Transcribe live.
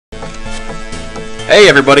Hey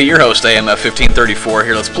everybody, your host AMF1534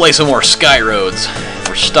 here. Let's play some more Skyroads.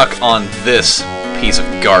 We're stuck on this piece of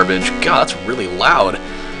garbage. God, that's really loud.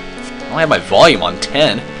 I only have my volume on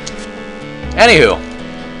 10. Anywho,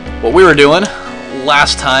 what we were doing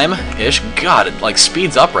last time-ish, God, it like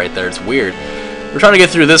speeds up right there. It's weird. We're trying to get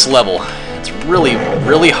through this level. It's really,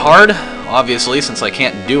 really hard, obviously, since I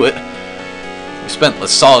can't do it. We spent a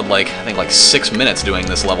solid, I think 6 minutes doing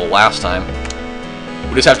this level last time.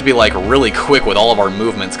 We just have to be really quick with all of our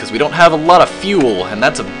movements because we don't have a lot of fuel, and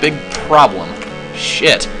that's a big problem.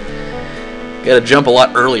 Shit. Gotta jump a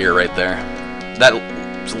lot earlier right there. That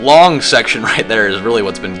long section right there is really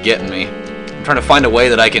what's been getting me. I'm trying to find a way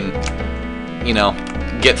that I can, you know,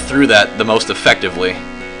 get through that the most effectively,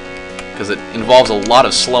 because it involves a lot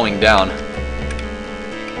of slowing down.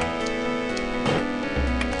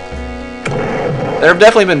 There have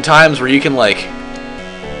definitely been times where you can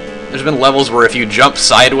there's been levels where if you jump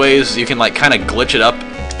sideways, you can kind of glitch it up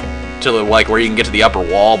to where you can get to the upper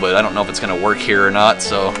wall, but I don't know if it's going to work here or not,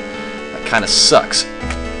 so that kind of sucks.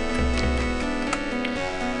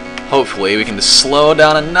 Hopefully we can just slow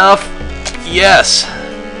down enough. Yes!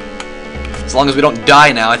 As long as we don't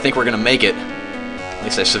die now, I think we're going to make it. At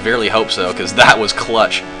least I severely hope so, because that was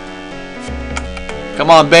clutch. Come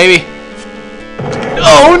on, baby!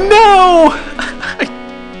 Oh no!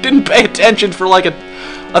 I didn't pay attention for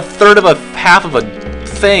a third of a half of a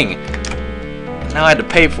thing. Now I had to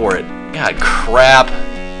pay for it. God, crap.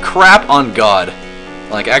 Crap on God.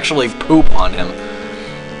 Actually poop on him.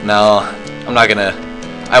 No, I'm not gonna...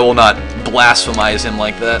 I will not blasphemize him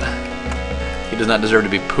like that. He does not deserve to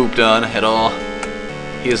be pooped on at all.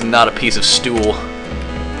 He is not a piece of stool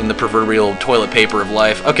in the proverbial toilet paper of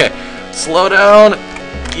life. Okay, slow down.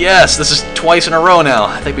 Yes, this is twice in a row now.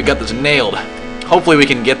 I think we got this nailed. Hopefully we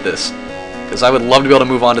can get this, because I would love to be able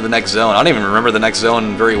to move on to the next zone. I don't even remember the next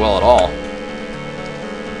zone very well at all.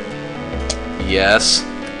 Yes.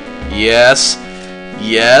 Yes.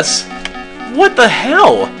 Yes. What the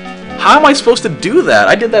hell? How am I supposed to do that?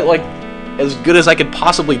 I did that, as good as I could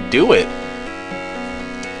possibly do it.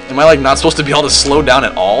 Am I, not supposed to be able to slow down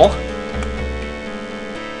at all?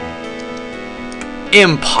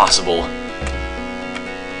 Impossible.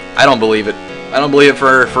 I don't believe it. I don't believe it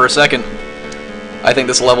for a second. I think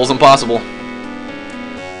this level's impossible.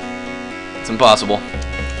 It's impossible.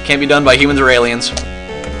 Can't be done by humans or aliens.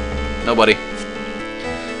 Nobody.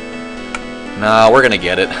 Nah, we're gonna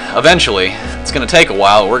get it. Eventually. It's gonna take a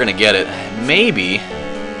while, but we're gonna get it. Maybe.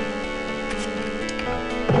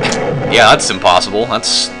 Yeah, that's impossible.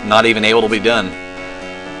 That's not even able to be done.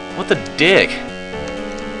 What the dick?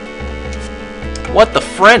 What the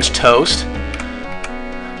French toast?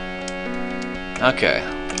 Okay.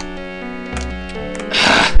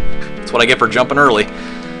 That's what I get for jumping early.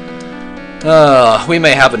 We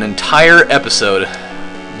may have an entire episode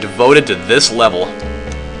devoted to this level.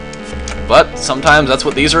 But sometimes that's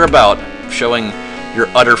what these are about, showing your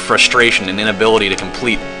utter frustration and inability to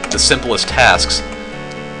complete the simplest tasks.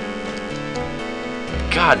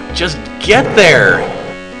 God, just get there!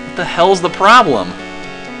 What the hell's the problem?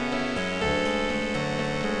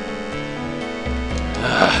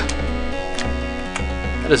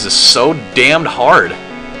 That is just so damned hard.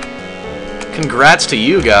 Congrats to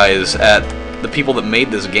you guys at the people that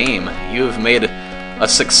made this game. You have made a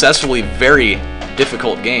successfully very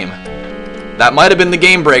difficult game. That might have been the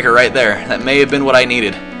game breaker right there. That may have been what I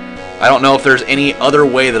needed. I don't know if there's any other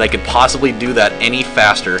way that I could possibly do that any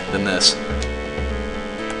faster than this.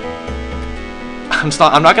 I'm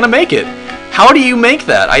not gonna make it. How do you make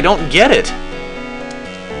that? I don't get it.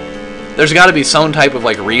 There's got to be some type of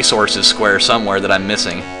resources square somewhere that I'm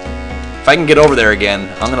missing. If I can get over there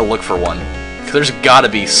again, I'm gonna look for one. Cause there's got to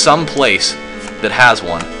be some place that has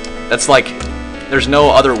one. That's there's no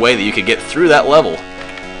other way that you could get through that level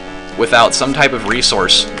without some type of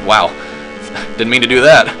resource. Wow, didn't mean to do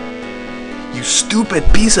that. You stupid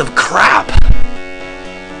piece of crap.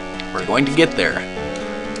 We're going to get there.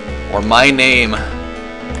 Or my name.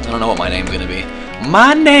 I don't know what my name's gonna be.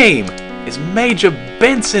 My name is Major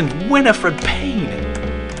Benson Winifred Payne.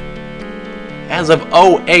 As of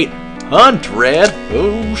 0800.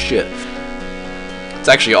 Oh shit. It's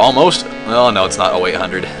actually almost. Well, no, it's not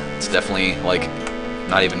 0800. It's definitely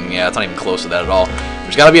not even. Yeah, it's not even close to that at all.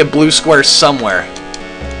 There's got to be a blue square somewhere.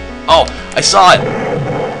 Oh, I saw it.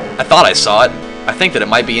 I thought I saw it. I think that it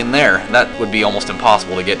might be in there. That would be almost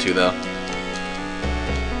impossible to get to, though.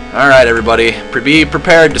 Alright, everybody. Be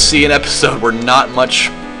prepared to see an episode where not much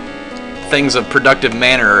things of productive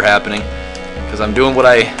manner are happening, because I'm doing what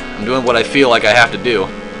I feel like I have to do.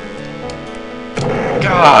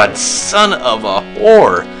 God, son of a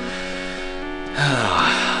whore.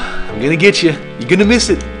 I'm gonna get you. You're gonna miss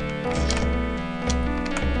it.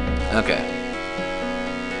 Okay.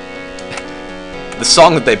 The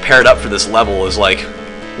song that they paired up for this level is like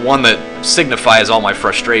one that signifies all my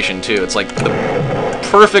frustration too. It's like the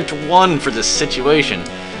perfect one for this situation.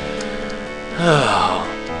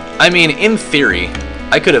 I mean, in theory,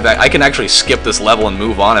 I can actually skip this level and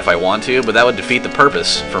move on if I want to, but that would defeat the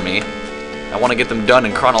purpose for me. I want to get them done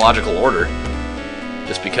in chronological order,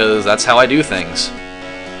 just because that's how I do things.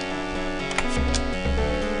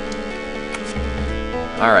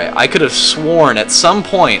 Alright, I could have sworn at some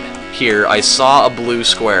point here I saw a blue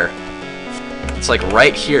square. It's like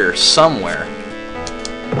right here, somewhere.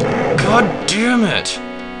 God damn it!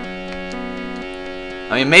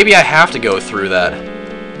 I mean, maybe I have to go through that.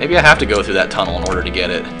 Maybe I have to go through that tunnel in order to get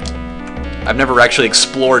it. I've never actually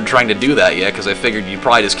explored trying to do that yet, because I figured you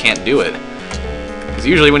probably just can't do it. Because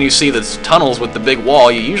usually when you see the tunnels with the big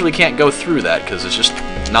wall, you usually can't go through that, because it's just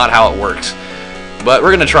not how it works. But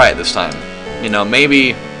we're gonna try it this time. You know,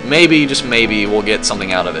 maybe, just maybe, we'll get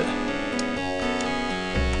something out of it.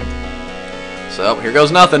 So, here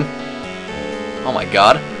goes nothing. Oh my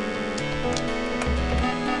god.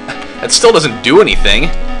 That still doesn't do anything.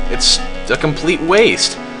 It's a complete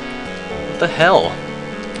waste. What the hell?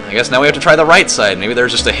 I guess now we have to try the right side. Maybe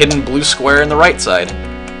there's just a hidden blue square in the right side.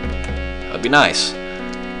 That'd be nice.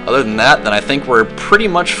 Other than that, then I think we're pretty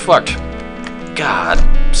much fucked. God,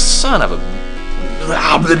 son of a...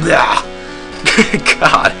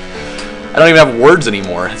 God. I don't even have words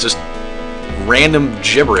anymore. It's just random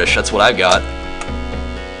gibberish. That's what I've got.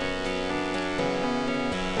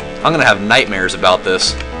 I'm gonna have nightmares about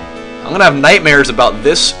this. I'm gonna have nightmares about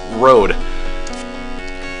this road.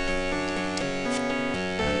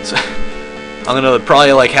 So, I'm gonna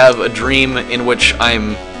probably like have a dream in which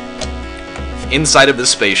I'm inside of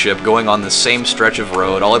this spaceship going on the same stretch of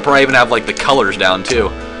road. I'll probably even have like the colors down too.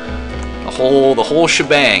 The whole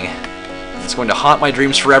shebang. It's going to haunt my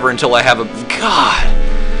dreams forever until I have a god.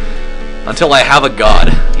 Until I have a god.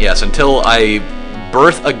 Yes, until I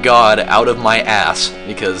birth a god out of my ass,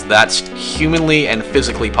 because that's humanly and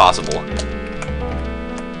physically possible.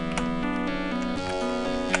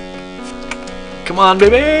 Come on,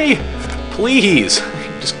 baby! Please!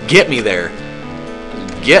 Just get me there.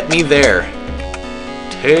 Just get me there.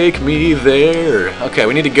 Take me there. Okay,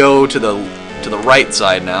 we need to go to the right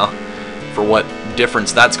side now. For what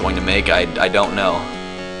difference that's going to make, I don't know.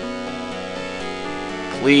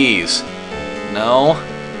 Please. No.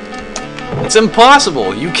 It's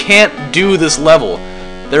impossible! You can't do this level.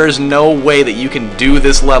 There is no way that you can do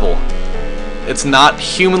this level. It's not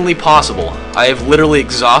humanly possible. I have literally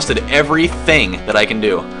exhausted everything that I can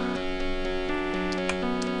do.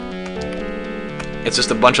 It's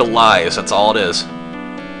just a bunch of lies, that's all it is.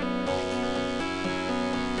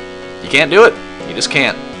 You can't do it. You just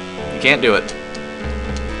can't. You can't do it.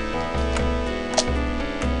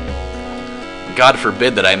 God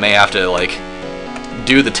forbid that I may have to, like,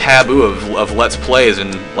 do the taboo of Let's Plays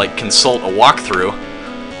and, like, consult a walkthrough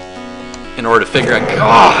in order to figure out,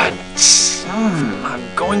 God,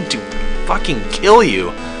 I'm going to fucking kill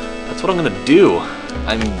you. That's what I'm gonna do.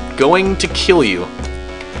 I'm going to kill you.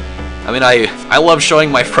 I mean, I love showing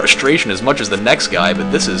my frustration as much as the next guy, but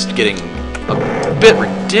this is getting a bit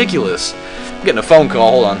ridiculous. I'm getting a phone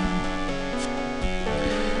call, hold on.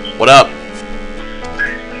 What up?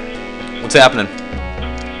 What's happening?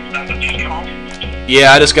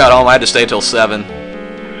 Yeah, I just got home. I had to stay till 7. Oh,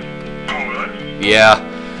 really? Yeah.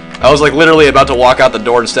 I was like literally about to walk out the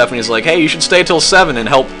door and Stephanie's like, hey, you should stay till 7 and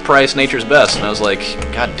help price Nature's Best. And I was like,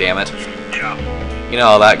 God damn it. Yeah. You know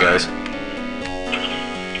how that goes.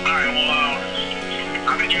 Alright, well,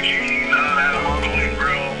 I'm in Eugene at a Mongolian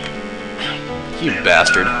grill. You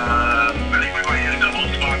bastard. I think we might hit a double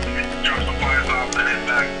spot and drop some flies off and head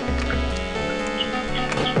back.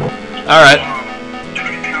 Alright. If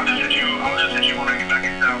anything, I'll just hit you when I get back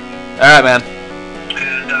in town. Alright, man.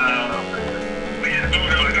 And, yeah,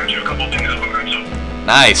 I got you a couple things up on so.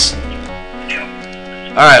 Nice. Yeah.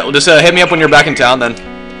 Alright, well just hit me up when you're back in town then.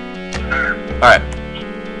 Alright.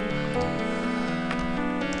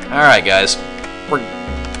 Alright, guys.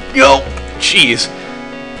 Yo! Jeez.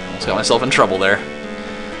 Almost got myself in trouble there.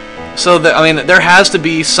 So, I mean, there has to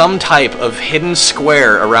be some type of hidden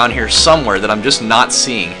square around here somewhere that I'm just not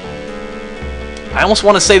seeing. I almost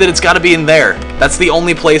want to say that it's got to be in there. That's the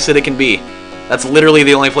only place that it can be. That's literally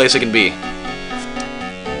the only place it can be.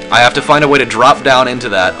 I have to find a way to drop down into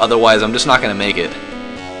that, otherwise I'm just not going to make it.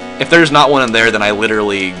 If there's not one in there, then I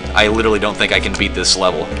literally don't think I can beat this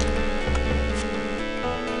level.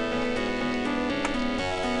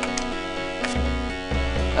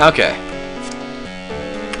 Okay.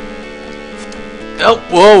 Oh,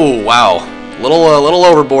 whoa, wow. Little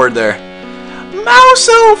overboard there. Mouse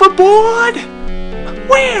overboard!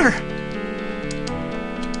 Where?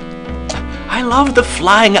 I love the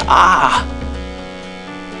flying ah.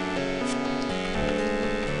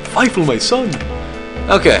 Feifel, my son.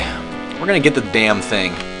 Okay, we're gonna get the damn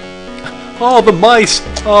thing. Oh, the mice.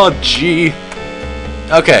 Oh, gee.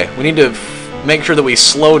 Okay, we need to make sure that we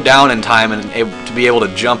slow down in time and to be able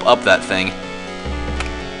to jump up that thing.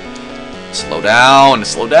 Slow down,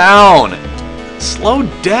 slow down. Slow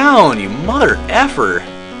down, you mother effer.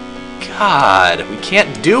 God, we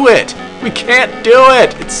can't do it. We can't do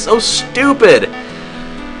it. It's so stupid.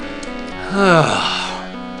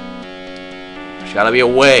 There's gotta be a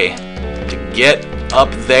way to get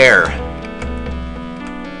up there.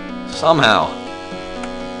 Somehow.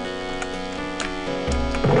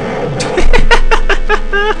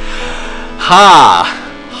 Ha!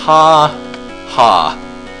 Ha! Ha!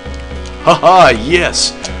 Ha ha!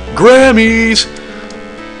 Yes! Grammys!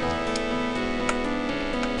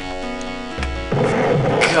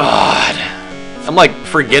 God. I'm like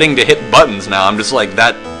forgetting to hit buttons now. I'm just like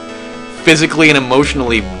that physically and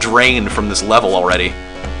emotionally drained from this level already.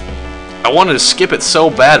 I wanted to skip it so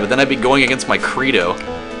bad, but then I'd be going against my credo.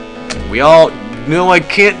 We all know I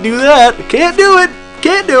can't do that. Can't do it.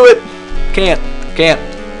 Can't do it. Can't.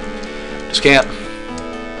 Just can't.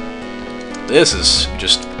 This is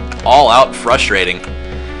just all out frustrating.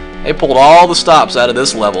 They pulled all the stops out of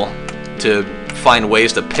this level to find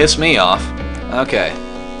ways to piss me off. Okay.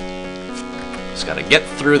 Just gotta get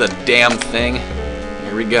through the damn thing.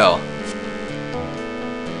 Here we go.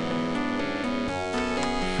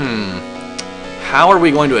 How are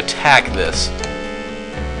we going to attack this?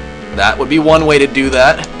 That would be one way to do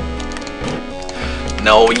that.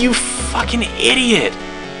 No, you fucking idiot!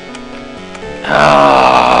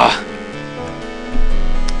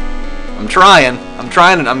 I'm trying,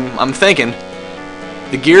 I'm thinking.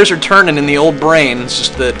 The gears are turning in the old brain, it's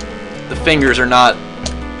just that the fingers are not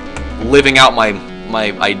living out my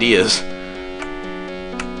ideas.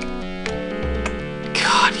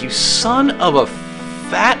 God, you son of a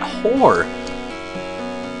fat whore.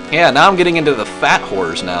 Yeah, now I'm getting into the fat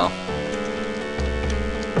whores now.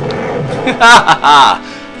 Ha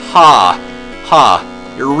ha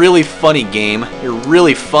ha. You're really funny, game. You're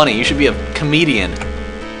really funny. You should be a comedian.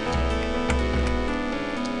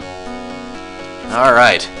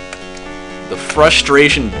 Alright. The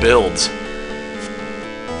frustration builds.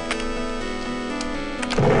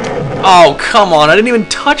 Oh, come on. I didn't even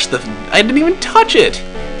touch it.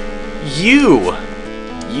 You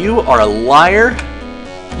are a liar.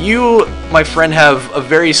 You, my friend, have a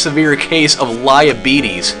very severe case of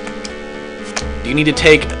liabetes. Do you need to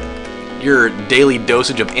take your daily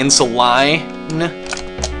dosage of insulin?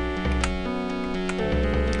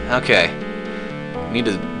 Okay. We need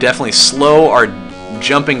to definitely slow our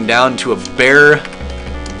jumping down to a bare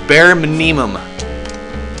minimum.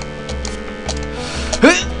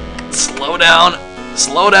 Slow down.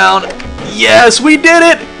 Slow down. Yes, we did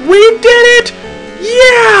it! We did it!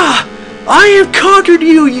 Yeah! I have conquered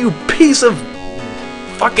you, you piece of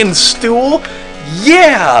fucking stool!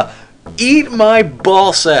 Yeah! Eat my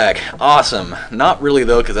ballsack. Awesome. Not really,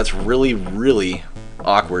 though, because that's really, really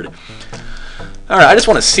awkward. Alright, I just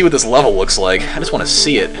want to see what this level looks like. I just want to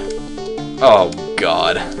see it. Oh,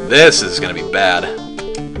 God. This is going to be bad.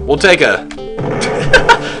 We'll take a...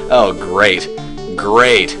 Oh, great.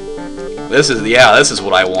 Great. This is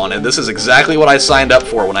what I wanted. This is exactly what I signed up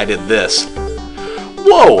for when I did this.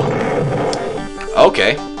 Whoa!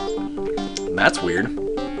 Okay. That's weird.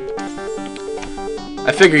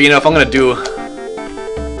 I figure, you know, if I'm gonna do...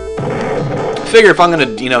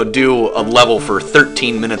 do a level for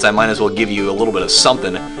 13 minutes, I might as well give you a little bit of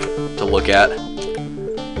something to look at.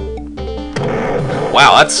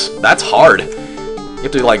 Wow, that's hard. You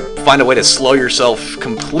have to, like, find a way to slow yourself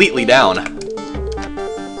completely down.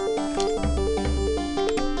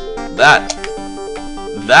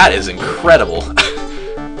 That is incredible.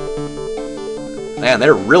 Man,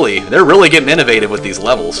 they're really getting innovative with these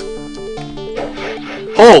levels.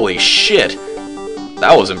 Holy shit.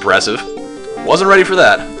 That was impressive. Wasn't ready for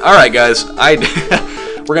that. Alright, guys.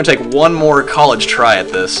 We're gonna take one more college try at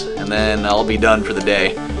this, and then I'll be done for the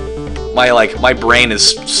day. My brain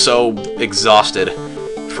is so exhausted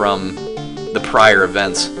from the prior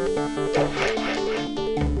events.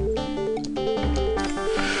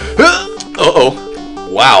 Uh-oh.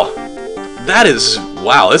 Wow.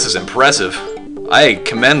 Wow, this is impressive. I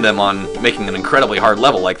commend them on making an incredibly hard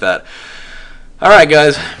level like that. Alright,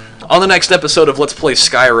 guys. On the next episode of Let's Play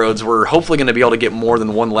Skyroads, we're hopefully going to be able to get more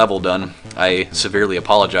than one level done. I severely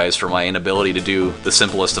apologize for my inability to do the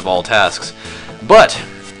simplest of all tasks. But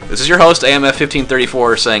this is your host,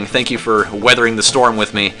 AMF1534, saying thank you for weathering the storm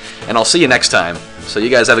with me, and I'll see you next time. So you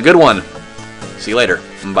guys have a good one. See you later.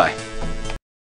 Bye.